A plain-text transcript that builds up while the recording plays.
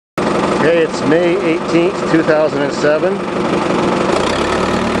Okay, it's May 18th, 2007. And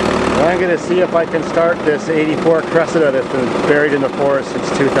I'm going to see if I can start this 84 cressida that's been buried in the forest since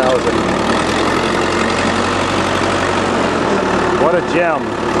 2000. What a gem.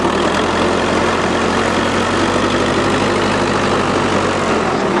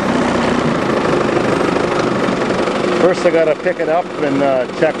 First I got to pick it up and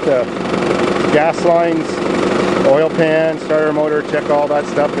check the gas lines, oil pan, starter motor, check all that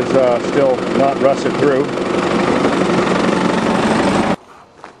stuff is still not rusted through.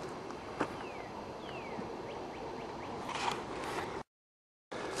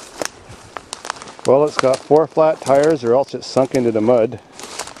 Well, it's got 4 flat tires or else it's sunk into the mud.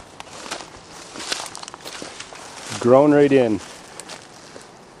 Grown right in.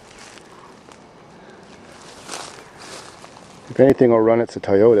 If anything will run, it's a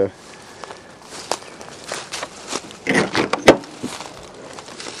Toyota.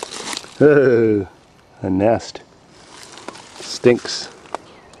 Ugh, a nest. Stinks.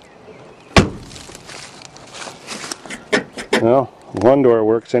 Well, one door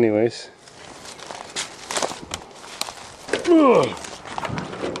works anyways. Ugh.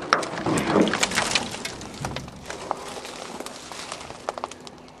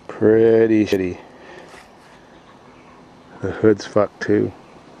 Pretty shitty. The hood's fucked too.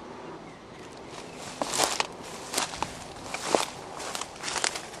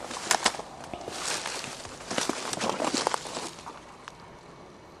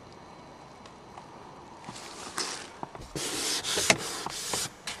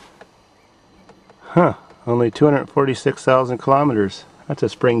 Huh, only 246,000 kilometers. That's a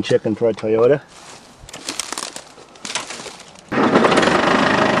spring chicken for a Toyota.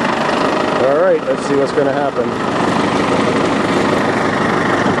 Alright, let's see what's going to happen.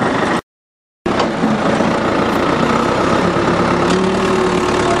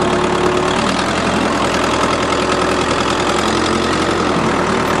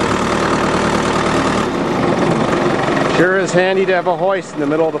 Sure is handy to have a hoist in the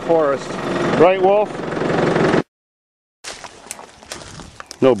middle of the forest. Right, Wolf?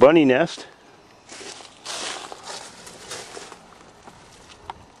 No bunny nest.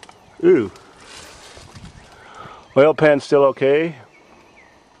 Ooh. Oil pan's still okay.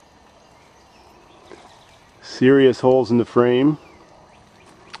 Serious holes in the frame.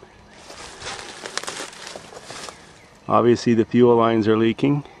 Obviously the fuel lines are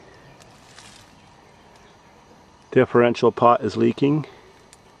leaking. Differential pot is leaking.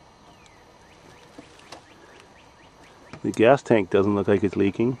 The gas tank doesn't look like it's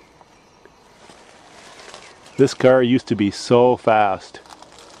leaking. This car used to be so fast.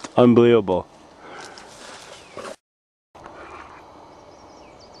 Unbelievable.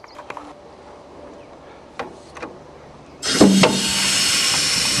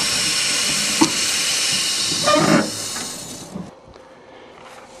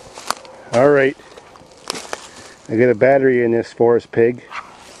 Alright. I got a battery in this forest pig.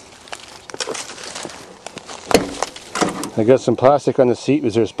 I got some plastic on the seat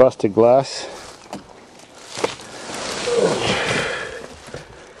because there's busted glass.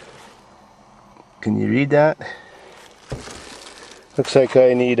 Can you read that? Looks like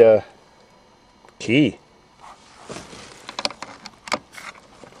I need a key.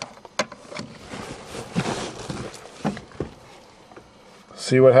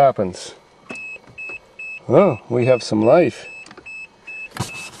 See what happens. Oh, we have some life.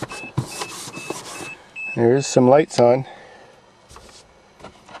 There is some lights on.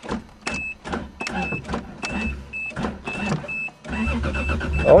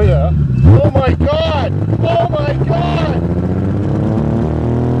 Oh yeah. Oh my god! Oh my god!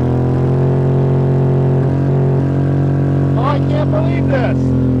 Oh, I can't believe this!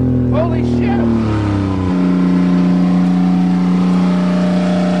 Holy shit!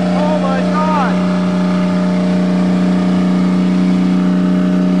 Oh my god!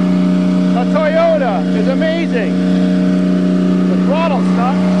 A Toyota is amazing! The throttle's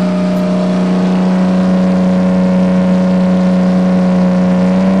stuck.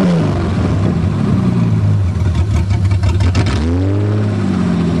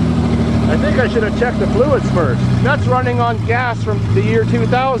 I should have checked the fluids first. That's running on gas from the year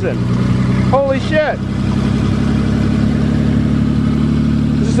 2000. Holy shit!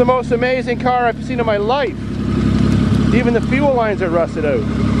 This is the most amazing car I've seen in my life. Even the fuel lines are rusted out.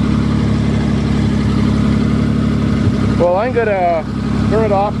 Well, I'm gonna turn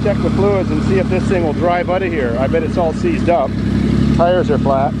it off, check the fluids, and see if this thing will drive out of here. I bet it's all seized up. Tires are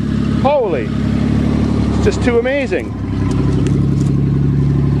flat. Holy! It's just too amazing.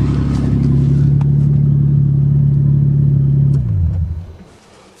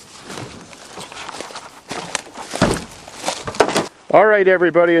 All right,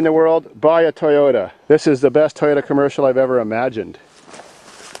 everybody in the world, buy a Toyota. This is the best Toyota commercial I've ever imagined.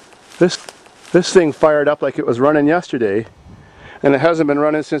 This thing fired up like it was running yesterday, and it hasn't been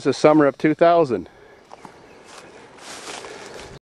running since the summer of 2000.